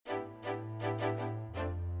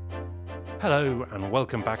Hello and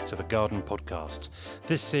welcome back to the Garden Podcast.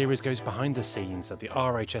 This series goes behind the scenes at the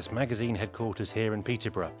RHS Magazine headquarters here in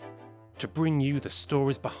Peterborough to bring you the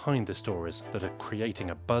stories behind the stories that are creating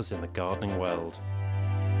a buzz in the gardening world.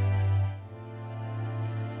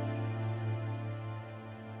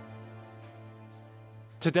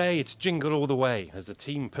 Today it's jingle all the way as the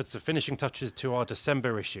team puts the finishing touches to our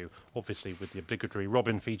December issue, obviously with the obligatory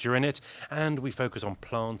Robin feature in it, and we focus on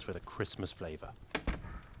plants with a Christmas flavour.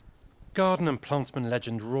 Garden and plantsman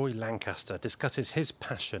legend Roy Lancaster discusses his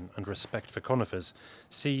passion and respect for conifers.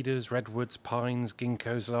 Cedars, redwoods, pines,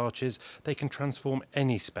 ginkgos, larches, they can transform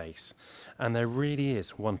any space. And there really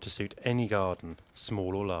is one to suit any garden,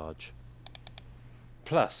 small or large.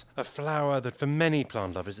 Plus, a flower that for many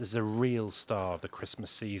plant lovers is a real star of the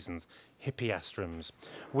Christmas seasons, hippeastrums.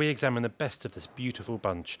 We examine the best of this beautiful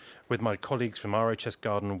bunch with my colleagues from RHS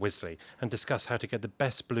Garden Wisley and discuss how to get the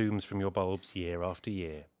best blooms from your bulbs year after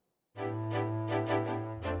year.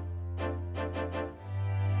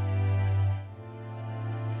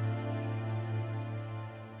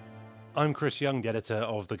 I'm Chris Young, the editor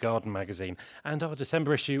of The Garden Magazine, and our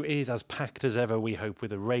December issue is as packed as ever, we hope,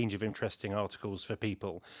 with a range of interesting articles for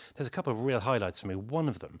people. There's a couple of real highlights for me. One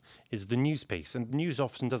of them is the news piece, and news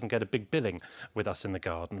often doesn't get a big billing with us in the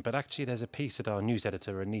garden, but actually there's a piece that our news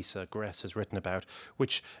editor, Anissa Gress, has written about,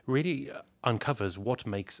 which really uncovers what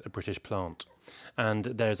makes a British plant. And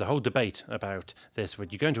there's a whole debate about this. When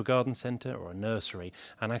you go into a garden centre or a nursery,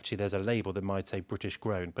 and actually there's a label that might say British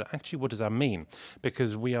grown, but actually what does that mean?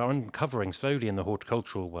 Because we are uncovering slowly in the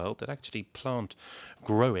horticultural world that actually plant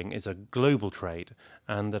growing is a global trade,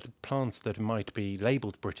 and that plants that might be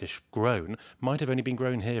labelled British grown might have only been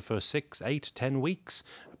grown here for 6, 8, 10 weeks,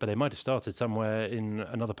 but they might have started somewhere in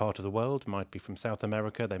another part of the world, might be from South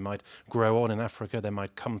America, they might grow on in Africa, they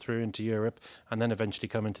might come through into Europe, and then eventually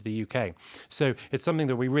come into the UK. So it's something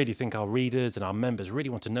that we really think our readers and our members really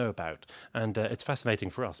want to know about, and it's fascinating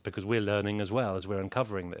for us because we're learning as well as we're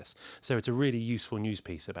uncovering this. So it's a really useful news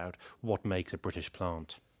piece about what makes a British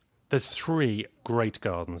plant. There's 3 great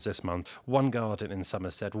gardens this month. One garden in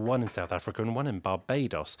Somerset, one in South Africa, and one in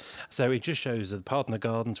Barbados. So it just shows that the partner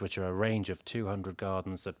gardens, which are a range of 200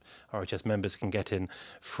 gardens that RHS members can get in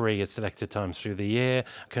free at selected times through the year,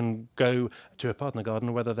 can go to a partner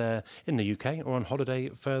garden whether they're in the UK or on holiday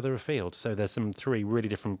further afield. So there's 3 really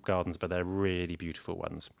different gardens, but they're really beautiful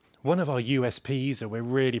ones. One of our USPs that we're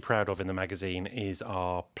really proud of in the magazine is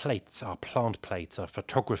our plates, our plant plates, our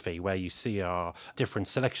photography, where you see our different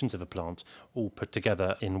selections of a plant all put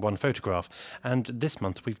together in one photograph. And this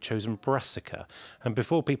month we've chosen brassica. And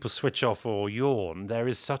before people switch off or yawn, there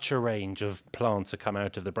is such a range of plants that come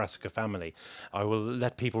out of the brassica family. I will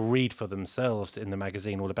let people read for themselves in the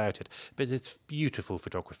magazine all about it. But it's beautiful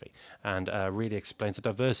photography and really explains the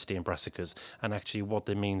diversity in brassicas and actually what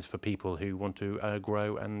it means for people who want to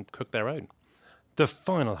grow and cook their own. The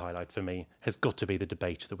final highlight for me has got to be the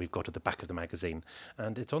debate that we've got at the back of the magazine,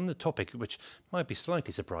 and it's on the topic, which might be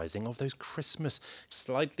slightly surprising, of those Christmas,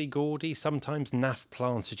 slightly gaudy, sometimes naff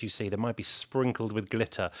plants that you see that might be sprinkled with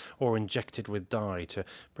glitter or injected with dye to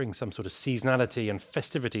bring some sort of seasonality and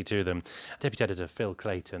festivity to them. Deputy Editor Phil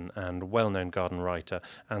Clayton and well-known garden writer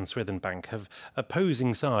Anne Swithenbank have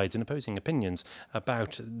opposing sides and opposing opinions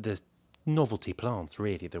about the novelty plants,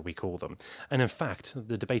 really, that we call them. And in fact,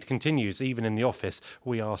 the debate continues. Even in the office,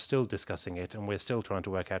 we are still discussing it, and we're still trying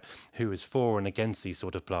to work out who is for and against these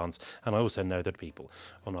sort of plants. And I also know that people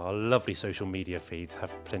on our lovely social media feeds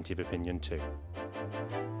have plenty of opinion too.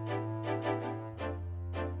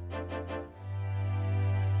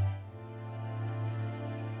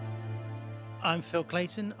 I'm Phil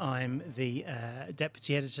Clayton. I'm the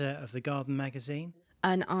Deputy Editor of the Garden Magazine.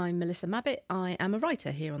 And I'm Melissa Mabbitt. I am a writer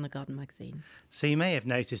here on the Garden Magazine. So you may have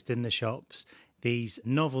noticed in the shops these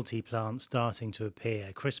novelty plants starting to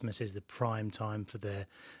appear. Christmas is the prime time for their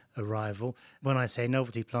arrival. When I say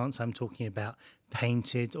novelty plants, I'm talking about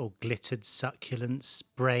painted or glittered succulents,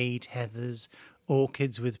 sprayed heathers,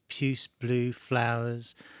 orchids with puce blue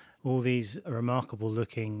flowers, all these remarkable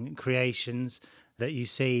looking creations that you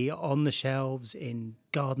see on the shelves in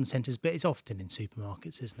garden centres, but it's often in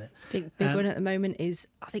supermarkets, isn't it? Big one at the moment is,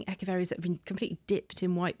 I think, echeverias that have been completely dipped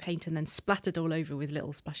in white paint and then splattered all over with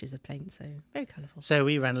little splashes of paint, so very colourful. So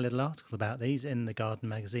we ran a little article about these in the Garden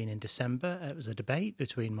Magazine in December. It was a debate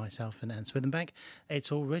between myself and Anne Swithenbank.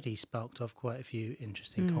 It's already sparked off quite a few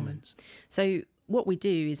interesting comments. So what we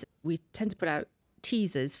do is we tend to put out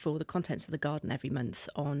teasers for the contents of the garden every month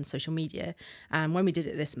on social media, and when we did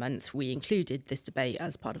it this month we included this debate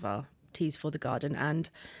as part of our teas for the garden, and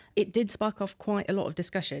it did spark off quite a lot of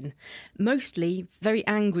discussion. Mostly very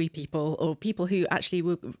angry people, or people who actually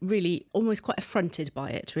were really almost quite affronted by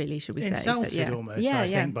it, really, should we say. Insulted almost, I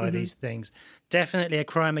think, by these things. Definitely a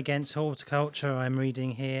crime against horticulture, I'm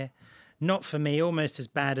reading here. Not for me, almost as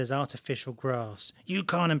bad as artificial grass. You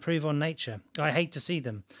can't improve on nature. I hate to see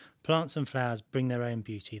them. Plants and flowers bring their own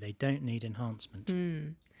beauty. They don't need enhancement.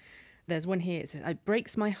 There's one here. It says, it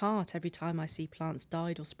breaks my heart every time I see plants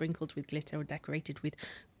dyed or sprinkled with glitter or decorated with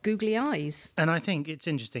googly eyes. And I think it's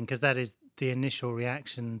interesting because that is the initial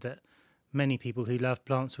reaction that many people who love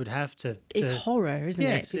plants would have to... It's horror, isn't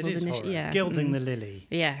yes, it? Yes, it is horror. Yeah. Gilding the lily.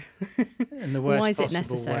 Yeah. In the worst Why is it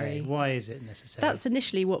possible necessary? way. Why is it necessary? That's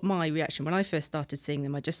initially what my reaction, when I first started seeing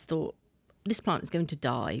them, I just thought, this plant is going to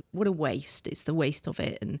die. What a waste. It's the waste of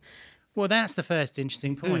it. And well, that's the first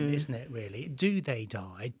interesting point, isn't it, really? Do they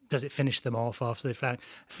die? Does it finish them off after they flower?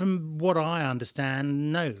 From what I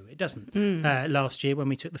understand, no, it doesn't. Last year, when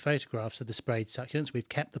we took the photographs of the sprayed succulents, we've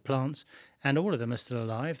kept the plants, and all of them are still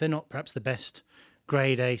alive. They're not perhaps the best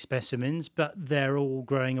grade A specimens, but they're all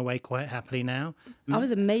growing away quite happily now. I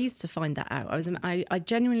was amazed to find that out. I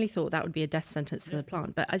genuinely thought that would be a death sentence for the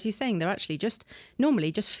plant. But as you're saying, they're actually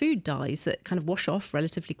normally just food dyes that kind of wash off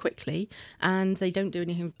relatively quickly, and they don't do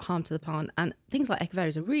any harm to the plant. And things like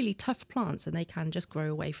echeverias are really tough plants, and they can just grow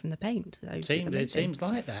away from the paint. So it seems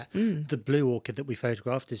like that. The blue orchid that we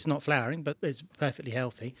photographed is not flowering, but it's perfectly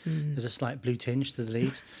healthy. There's a slight blue tinge to the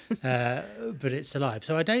leaves, but it's alive.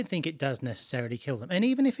 So I don't think it does necessarily kill them. And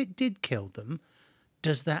even if it did kill them,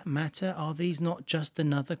 does that matter? Are these not just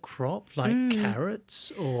another crop like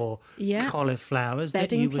carrots or cauliflowers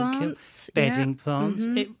that you would plants. kill? Bedding plants.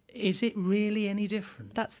 Is it really any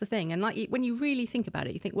different? That's the thing. And like when you really think about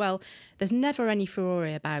it, you think, well, there's never any furore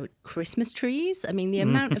about Christmas trees. I mean, the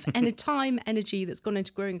amount of energy that's gone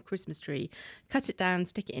into growing a Christmas tree, cut it down,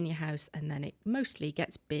 stick it in your house, and then it mostly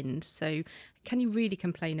gets binned. So can you really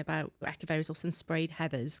complain about echeverias or some sprayed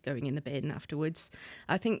heathers going in the bin afterwards?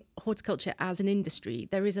 I think horticulture as an industry,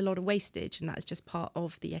 there is a lot of wastage, and that's just part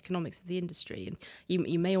of the economics of the industry. And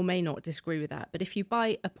you may or may not disagree with that. But if you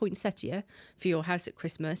buy a poinsettia for your house at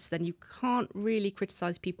Christmas, then you can't really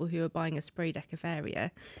criticise people who are buying a sprayed echeveria.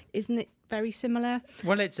 Isn't it very similar?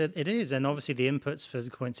 Well, it is. And obviously the inputs for the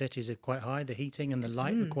poinsettias are quite high, the heating and the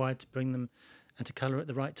light required to bring them and to colour at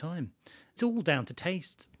the right time. It's all down to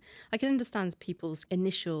taste. I can understand people's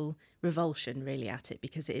initial revulsion really at it,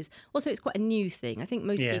 because it is also, it's quite a new thing. I think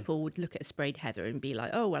most people would look at a sprayed heather and be like,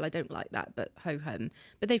 oh, well, I don't like that, but ho-hum.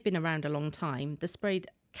 But they've been around a long time. The sprayed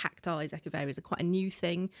cacti, echeverias are quite a new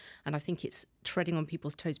thing, and I think it's treading on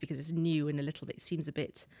people's toes because it's new and a little bit seems a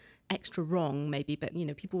bit extra wrong maybe, but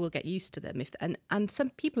people will get used to them and some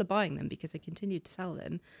people are buying them because they continue to sell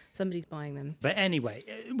them. Somebody's buying them. But anyway,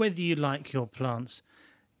 whether you like your plants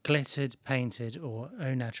glittered, painted or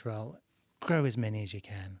au naturel, grow as many as you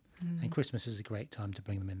can. And Christmas is a great time to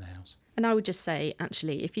bring them in the house. And I would just say,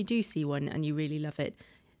 actually, if you do see one and you really love it,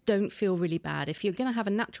 don't feel really bad. If you're going to have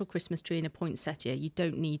a natural Christmas tree in a poinsettia, you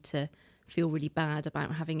don't need to feel really bad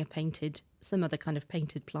about having some other kind of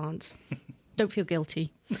painted plant. Don't feel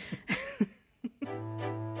guilty.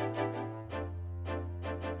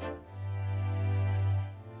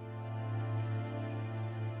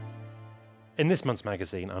 In this month's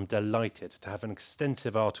magazine, I'm delighted to have an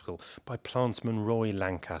extensive article by plantsman Roy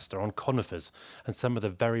Lancaster on conifers and some of the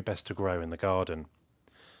very best to grow in the garden.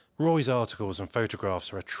 Roy's articles and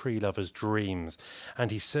photographs are a tree lover's dreams,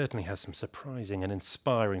 and he certainly has some surprising and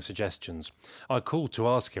inspiring suggestions. I called to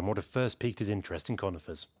ask him what had first piqued his interest in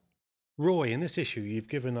conifers. Roy, in this issue you've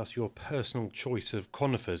given us your personal choice of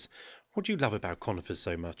conifers. What do you love about conifers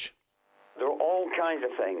so much? There are all kinds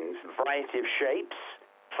of things, variety of shapes,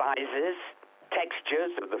 sizes,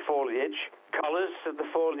 textures of the foliage, colours of the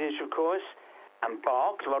foliage, of course, and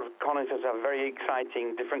barks. A lot of conifers have very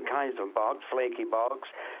exciting different kinds of barks, flaky barks,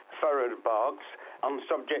 furrowed barks. On the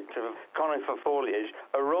subject of conifer foliage,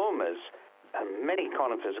 aromas. And many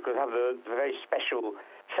conifers could have a very special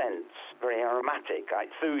scents, very aromatic, like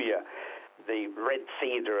Thuya, the red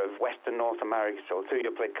cedar of western North America, so Thuya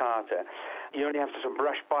plicata. You only have to sort of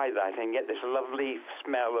brush by that and get this lovely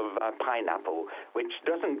smell of pineapple, which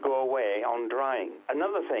doesn't go away on drying.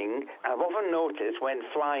 Another thing I've often noticed when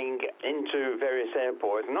flying into various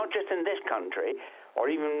airports, not just in this country,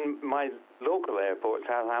 or even my local airport,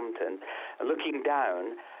 Southampton, looking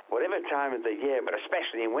down, whatever time of the year, but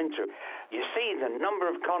especially in winter, you see the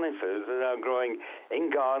number of conifers that are growing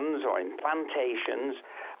in gardens or in plantations,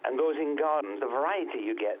 and those in gardens, the variety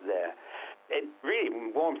you get there. It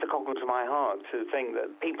really warms the cockles of my heart to think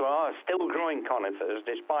that people are still growing conifers,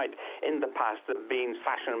 despite in the past there being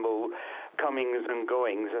fashionable comings and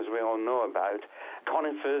goings, as we all know about.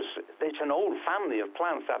 Conifers, it's an old family of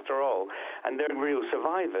plants after all, and they're real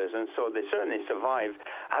survivors, and so they certainly survived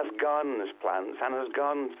as gardeners' plants and as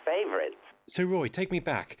garden favourites. So, Roy, take me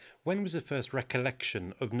back. When was the first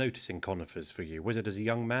recollection of noticing conifers for you? Was it as a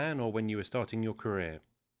young man or when you were starting your career?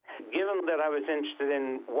 Given that I was interested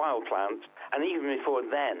in wild plants, and even before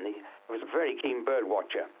then, I was a very keen bird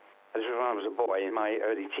watcher. This was when I was a boy in my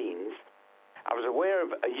early teens. I was aware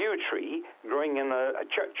of a yew tree growing in a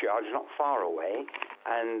churchyard not far away,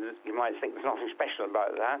 and you might think there's nothing special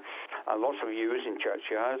about that. Lots of yews in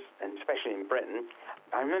churchyards, and especially in Britain.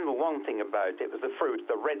 I remember one thing about it was the fruit,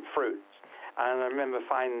 the red fruits. And I remember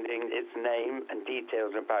finding its name and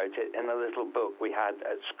details about it in a little book we had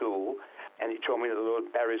at school, and it told me that those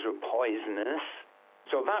berries were poisonous.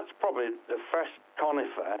 So that's probably the first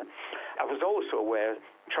conifer. I was also aware,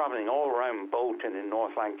 travelling all around Bolton in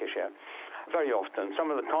North Lancashire, very often,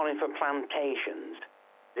 some of the conifer plantations,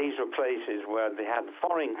 these were places where they had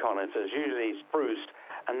foreign conifers, usually spruce.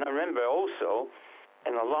 And I remember also,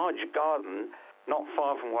 in a large garden, not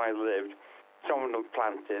far from where I lived, someone had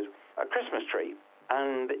planted a Christmas tree.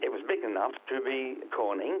 And it was big enough to be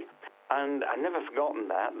coning. And I've never forgotten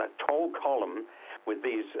that tall column with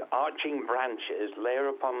these arching branches, layer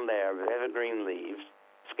upon layer of evergreen leaves,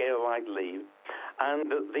 scale-like leaves, and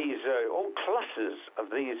these all clusters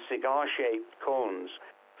of these cigar-shaped cones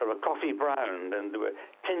from a coffee brown, and they were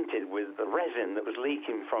tinted with the resin that was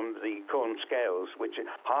leaking from the cone scales, which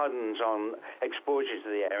hardens on exposure to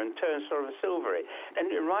the air and turns sort of silvery. And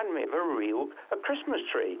it reminded me of a Christmas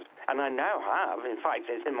tree. And I now have, in fact,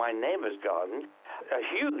 it's in my neighbour's garden, a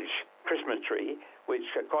huge Christmas tree, which,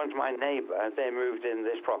 according to my neighbour, they moved in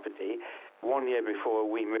this property 1 year before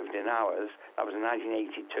we moved in ours. That was in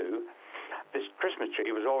 1982. This Christmas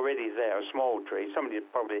tree was already there, a small tree. Somebody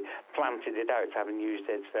had probably planted it out, having used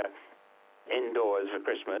it indoors for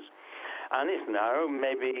Christmas. And it's now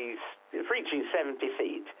maybe reaching 70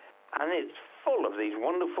 feet. And it's full of these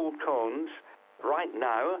wonderful cones right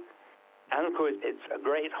now. And of course, it's a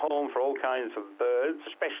great home for all kinds of birds,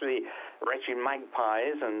 especially wretched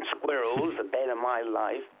magpies and squirrels, the bane of my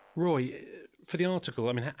life. Roy, for the article,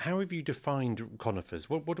 I mean, how have you defined conifers?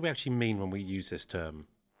 What do we actually mean when we use this term?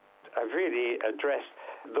 I've really addressed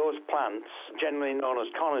those plants, generally known as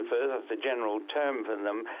conifers, that's the general term for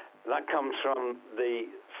them. That comes from the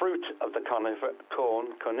fruit of the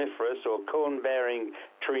coniferous or cone-bearing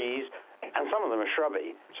trees, and some of them are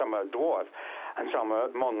shrubby, some are dwarf, and some are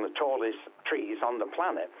among the tallest trees on the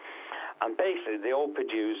planet. And basically, they all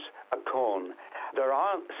produce a cone. There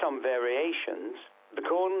are some variations. The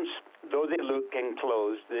cones, though they look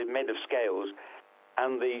enclosed, they're made of scales,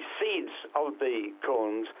 and the seeds of the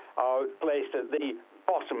cones are placed at the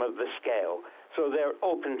bottom of the scale. So they're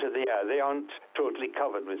open to the air. They aren't totally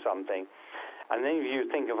covered with something. And then if you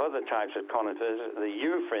think of other types of conifers, the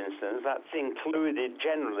yew, for instance, that's included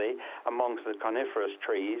generally amongst the coniferous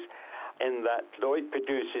trees, in that though it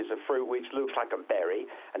produces a fruit which looks like a berry,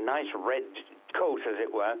 a nice red coat, as it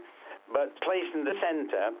were, but placed in the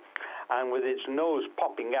center, and with its nose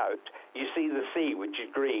popping out, you see the seed, which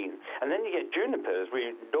is green. And then you get junipers.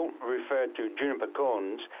 We don't refer to juniper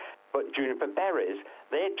cones, but juniper berries.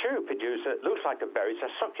 They too produce, it looks like a berry, it's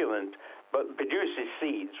a succulent, but produces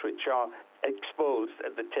seeds which are exposed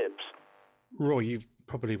at the tips. Roy, you've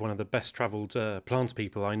probably one of the best travelled plants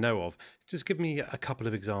people I know of. Just give me a couple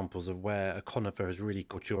of examples of where a conifer has really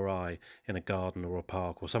caught your eye in a garden or a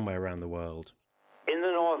park or somewhere around the world. In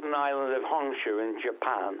the northern island of Honshu in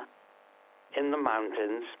Japan, in the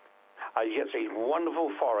mountains, you get these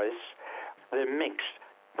wonderful forests. They're mixed,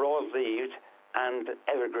 broad-leaved and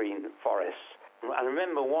evergreen forests. I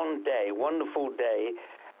remember one day, wonderful day,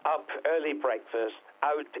 up early breakfast,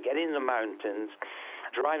 out to get in the mountains,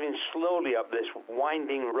 driving slowly up this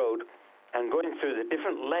winding road and going through the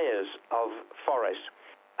different layers of forest.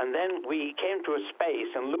 And then we came to a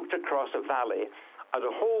space and looked across a valley at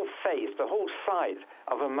the whole face, the whole side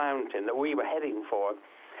of a mountain that we were heading for,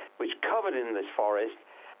 which covered in this forest,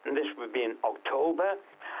 and this would be in October.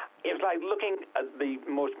 It was like looking at the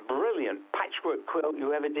most brilliant patchwork quilt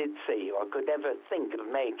you ever did see or could ever think of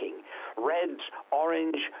making. Reds,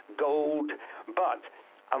 orange, gold, but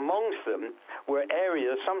amongst them were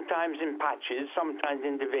areas, sometimes in patches, sometimes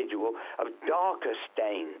individual, of darker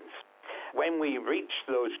stains. When we reached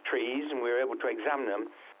those trees and we were able to examine them,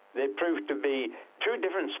 they proved to be two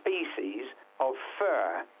different species of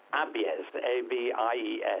fir, abies,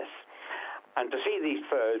 A-B-I-E-S. And to see these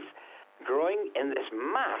firs growing in this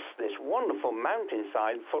mass, this wonderful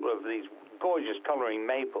mountainside full of these gorgeous colouring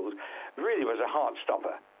maples, really was a heart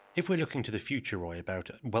stopper. If we're looking to the future, Roy, about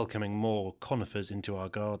welcoming more conifers into our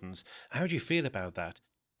gardens, how do you feel about that?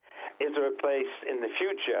 Is there a place in the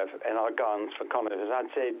future in our gardens for conifers?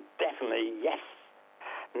 I'd say definitely yes,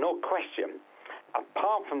 no question.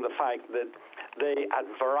 Apart from the fact that they add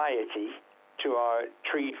variety to our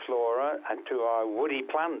tree flora and to our woody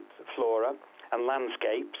plant flora and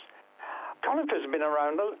landscapes, conifers have been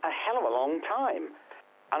around a hell of a long time.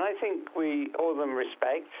 And I think we owe them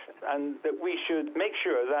respect and that we should make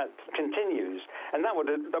sure that continues. And that would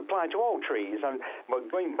apply to all trees. And but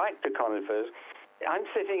going back to conifers, I'm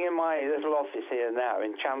sitting in my little office here now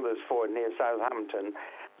in Chandler's Ford near Southampton.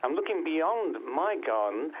 I'm looking beyond my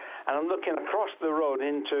garden and I'm looking across the road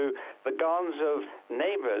into the gardens of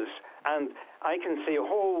neighbours, and I can see a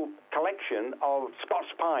whole collection of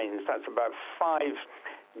Scots pines. That's about 5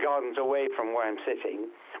 gardens away from where I'm sitting.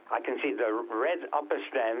 I can see the red upper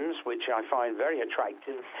stems, which I find very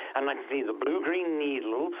attractive, and I can see the blue-green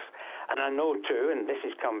needles, and I know too, and this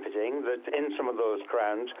is comforting, that in some of those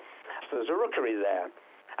crowns there's a rookery there,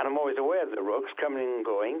 and I'm always aware of the rooks coming and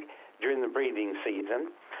going during the breeding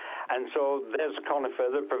season, and so there's a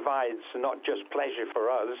conifer that provides not just pleasure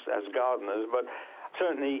for us as gardeners, but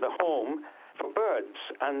certainly the home for birds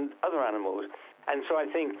and other animals. And so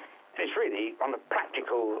I think it's really on a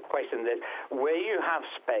practical question that where you have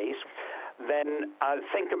space, then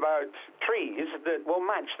think about trees that will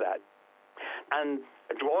match that. And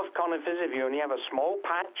dwarf conifers, if you only have a small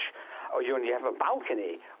patch or you only have a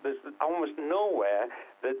balcony, there's almost nowhere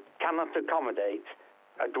that cannot accommodate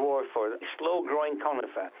a dwarf or a slow-growing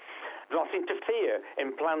conifer. Nothing to fear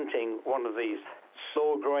in planting one of these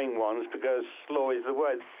slow-growing ones, because slow is the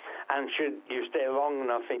word. And should you stay long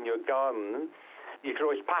enough in your garden, you can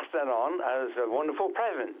always pass that on as a wonderful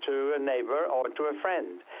present to a neighbour or to a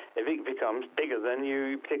friend if it becomes bigger than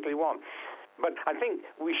you particularly want. But I think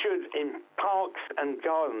we should, in parks and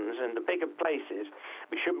gardens and the bigger places,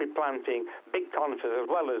 we should be planting big conifers as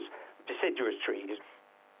well as deciduous trees.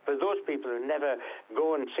 For those people who never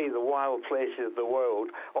go and see the wild places of the world,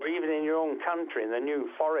 or even in your own country, in the New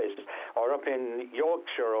Forest, or up in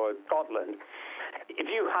Yorkshire or Scotland, if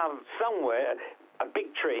you have somewhere a big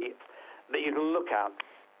tree that you can look at,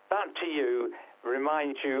 that to you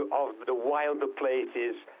reminds you of the wilder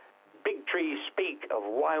places. Big trees speak of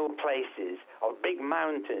wild places, of big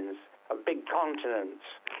mountains, of big continents,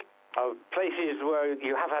 of places where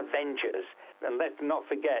you have adventures. And let's not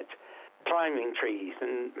forget climbing trees.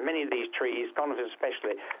 And many of these trees, conifers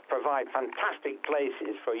especially, provide fantastic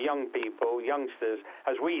places for young people, youngsters,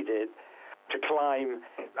 as we did, to climb.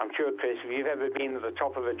 I'm sure, Chris, if you've ever been at the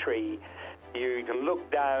top of a tree, you can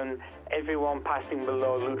look down, everyone passing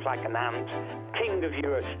below looks like an ant, king of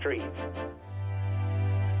your street.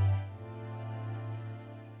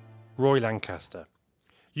 Roy Lancaster.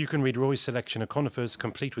 You can read Roy's selection of conifers,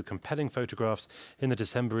 complete with compelling photographs, in the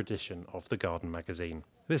December edition of The Garden magazine.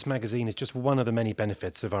 This magazine is just one of the many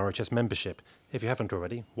benefits of RHS membership. If you haven't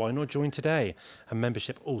already, why not join today? And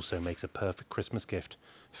membership also makes a perfect Christmas gift.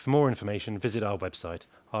 For more information, visit our website,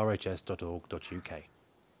 rhs.org.uk.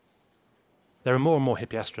 There are more and more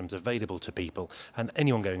hippeastrums available to people, and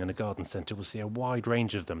anyone going in a garden centre will see a wide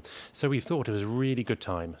range of them. So we thought it was a really good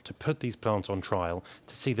time to put these plants on trial,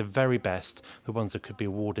 to see the very best, the ones that could be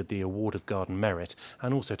awarded the Award of Garden Merit,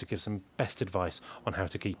 and also to give some best advice on how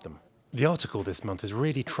to keep them. The article this month is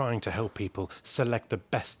really trying to help people select the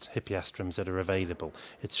best hippeastrums that are available.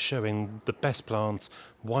 It's showing the best plants,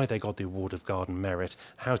 why they got the Award of Garden Merit,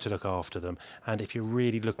 how to look after them, and if you're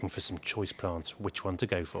really looking for some choice plants, which one to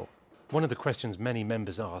go for. One of the questions many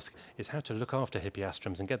members ask is how to look after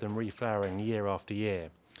hippeastrums and get them reflowering year after year.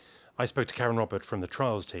 I spoke to Karen Robert from the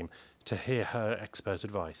Trials team to hear her expert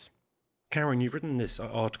advice. Karen, you've written this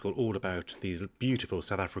article all about these beautiful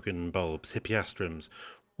South African bulbs, hippeastrums.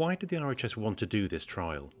 Why did the RHS want to do this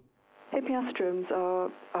trial? Hippeastrums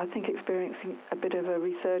are, I think, experiencing a bit of a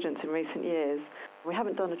resurgence in recent years. We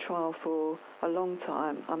haven't done a trial for a long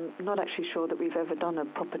time. I'm not actually sure that we've ever done a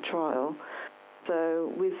proper trial.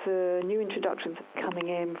 So with the new introductions coming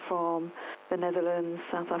in from the Netherlands,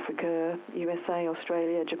 South Africa, USA,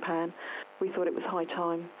 Australia, Japan, we thought it was high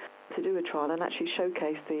time to do a trial and actually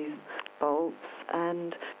showcase these bulbs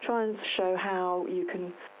and try and show how you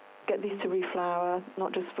can get these to reflower,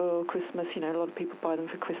 not just for Christmas, a lot of people buy them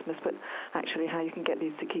for Christmas, but actually how you can get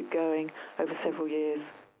these to keep going over several years.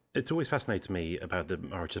 It's always fascinated me about the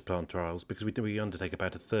RHS plant trials because we undertake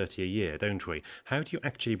about 30 a year, don't we? How do you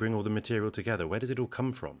actually bring all the material together? Where does it all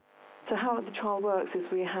come from? So how the trial works is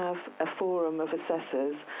we have a forum of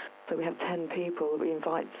assessors. So we have 10 people that we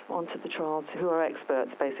invite onto the trial who are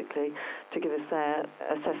experts, basically, to give us their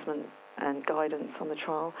assessment and guidance on the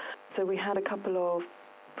trial. So we had a couple of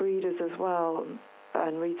breeders as well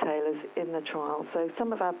and retailers in the trial. So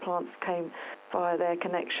some of our plants came via their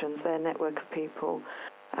connections, their network of people,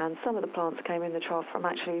 and some of the plants came in the trial from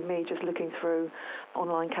actually me just looking through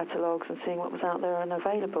online catalogues and seeing what was out there and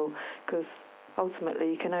available, because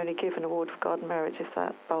ultimately you can only give an award for garden merit if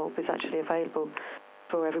that bulb is actually available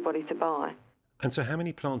for everybody to buy. And so how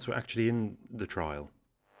many plants were actually in the trial?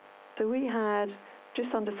 So we had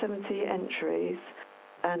just under 70 entries,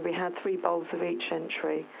 and we had 3 bulbs of each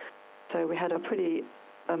entry. So we had a pretty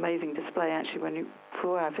amazing display actually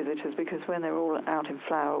for our visitors, because when they were all out in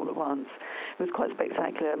flower all at once, it was quite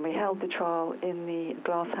spectacular. And we held the trial in the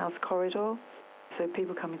glasshouse corridor, so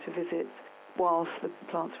people coming to visit whilst the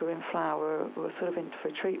plants were in flower were sort of in for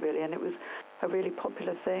a treat really, and it was a really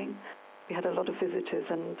popular thing. We had a lot of visitors,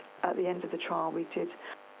 and at the end of the trial we did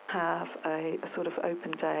have a sort of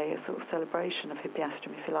open day, a sort of celebration of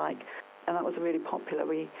Hippeastrum, if you like, and that was really popular.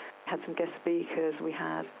 We had some guest speakers, we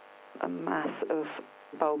had a mass of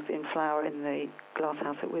bulbs in flower in the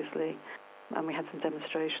glasshouse at Wisley, and we had some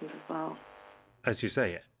demonstrations as well. As you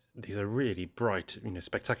say, these are really bright,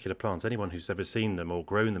 spectacular plants. Anyone who's ever seen them or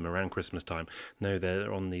grown them around Christmas time know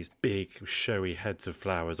they're on these big, showy heads of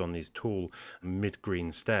flowers on these tall,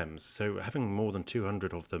 mid-green stems. So having more than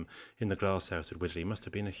 200 of them in the glasshouse at Wisley must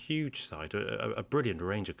have been a huge sight, a brilliant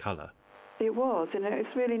range of colour. It was,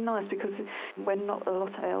 it's really nice because when not a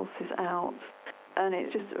lot else is out, and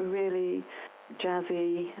it's just a really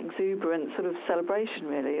jazzy, exuberant sort of celebration,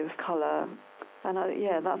 really, of colour. And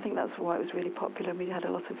I think that's why it was really popular. We had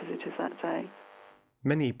a lot of visitors that day.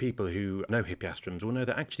 Many people who know Hippeastrums will know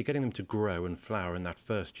that actually getting them to grow and flower in that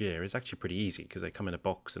first year is actually pretty easy, because they come in a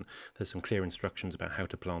box and there's some clear instructions about how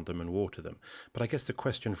to plant them and water them. But I guess the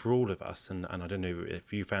question for all of us, and I don't know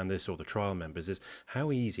if you found this or the trial members, is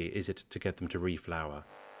how easy is it to get them to reflower?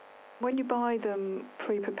 When you buy them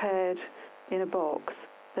pre-prepared in a box,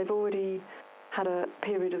 they've already had a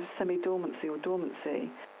period of semi-dormancy or dormancy,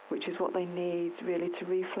 which is what they need really to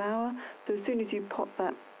reflower. So as soon as you pop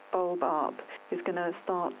that bulb up, it's going to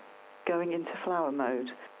start going into flower mode.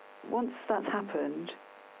 Once that's happened,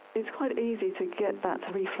 it's quite easy to get that to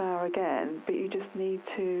reflower again, but you just need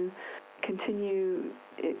to continue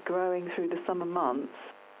it growing through the summer months.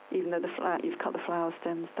 Even though you've cut the flower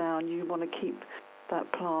stems down, you want to keep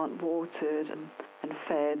that plant watered and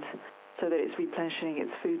fed so that it's replenishing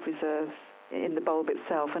its food reserves in the bulb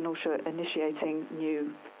itself and also initiating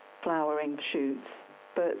new flowering shoots.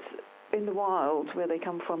 But in the wild, where they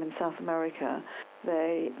come from in South America,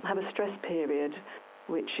 they have a stress period,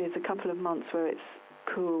 which is a couple of months where it's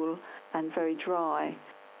cool and very dry,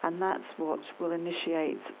 and that's what will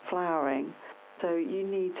initiate flowering. So you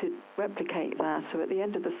need to replicate that. So at the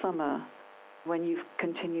end of the summer, when you've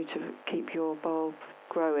continued to keep your bulb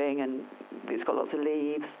growing and it's got lots of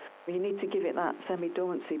leaves, you need to give it that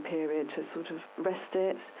semi-dormancy period to sort of rest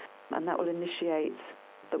it, and that will initiate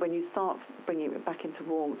that when you start bringing it back into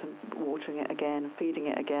warmth and watering it again, feeding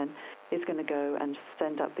it again, it's going to go and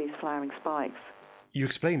send up these flowering spikes. You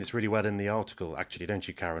explain this really well in the article, actually, don't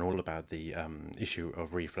you, Karen, all about the issue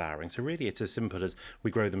of reflowering. So really it's as simple as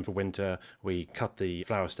we grow them for winter, we cut the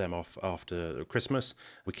flower stem off after Christmas,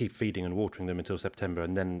 we keep feeding and watering them until September,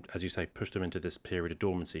 and then, as you say, push them into this period of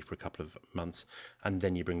dormancy for a couple of months, and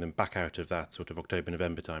then you bring them back out of that sort of October,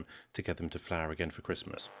 November time to get them to flower again for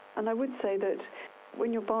Christmas. And I would say that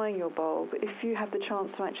when you're buying your bulb, if you have the chance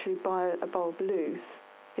to actually buy a bulb loose,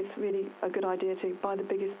 it's really a good idea to buy the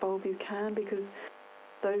biggest bulb you can, because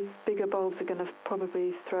those bigger bulbs are going to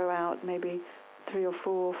probably throw out maybe 3 or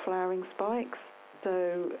 4 flowering spikes.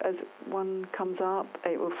 So as one comes up,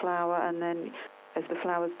 it will flower, and then as the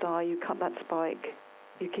flowers die, you cut that spike.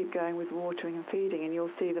 You keep going with watering and feeding, and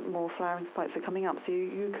you'll see that more flowering spikes are coming up. So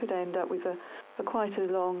you could end up with a quite a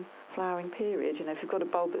long flowering period, if you've got a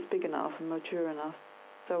bulb that's big enough and mature enough.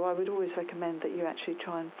 So I would always recommend that you actually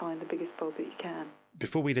try and find the biggest bulb that you can.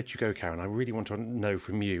 Before we let you go, Karen, I really want to know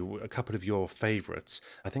from you a couple of your favourites.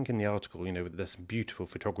 I think in the article, there's some beautiful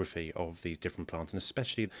photography of these different plants, and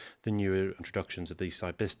especially the newer introductions of these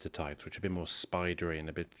cibista types, which are a bit more spidery and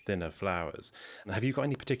a bit thinner flowers. Have you got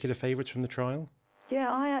any particular favourites from the trial? Yeah,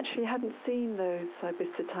 I actually hadn't seen those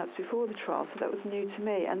cibista types before the trial, so that was new to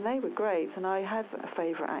me, and they were great. And I have a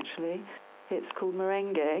favourite, actually. It's called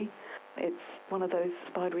merengue. It's one of those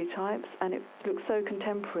spidery types, and it looks so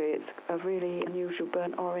contemporary. It's a really unusual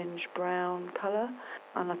burnt orange-brown colour,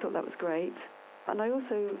 and I thought that was great. And I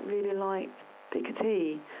also really liked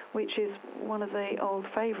Picotee, which is one of the old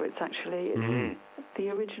favourites, actually. It's the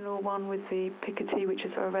original one with the Picotee, which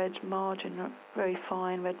is a red margin, a very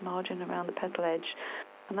fine red margin around the petal edge,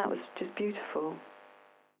 and that was just beautiful.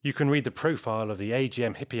 You can read the profile of the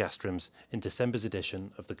AGM hippeastrums in December's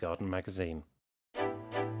edition of the Garden magazine.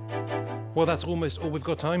 Well, that's almost all we've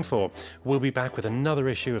got time for. We'll be back with another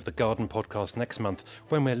issue of the Garden Podcast next month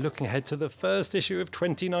when we're looking ahead to the first issue of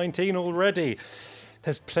 2019 already.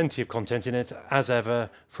 There's plenty of content in it, as ever,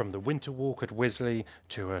 from the winter walk at Wisley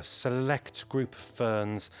to a select group of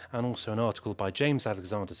ferns, and also an article by James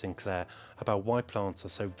Alexander Sinclair about why plants are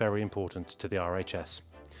so very important to the RHS.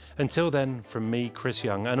 Until then, from me, Chris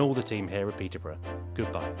Young, and all the team here at Peterborough,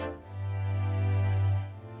 goodbye.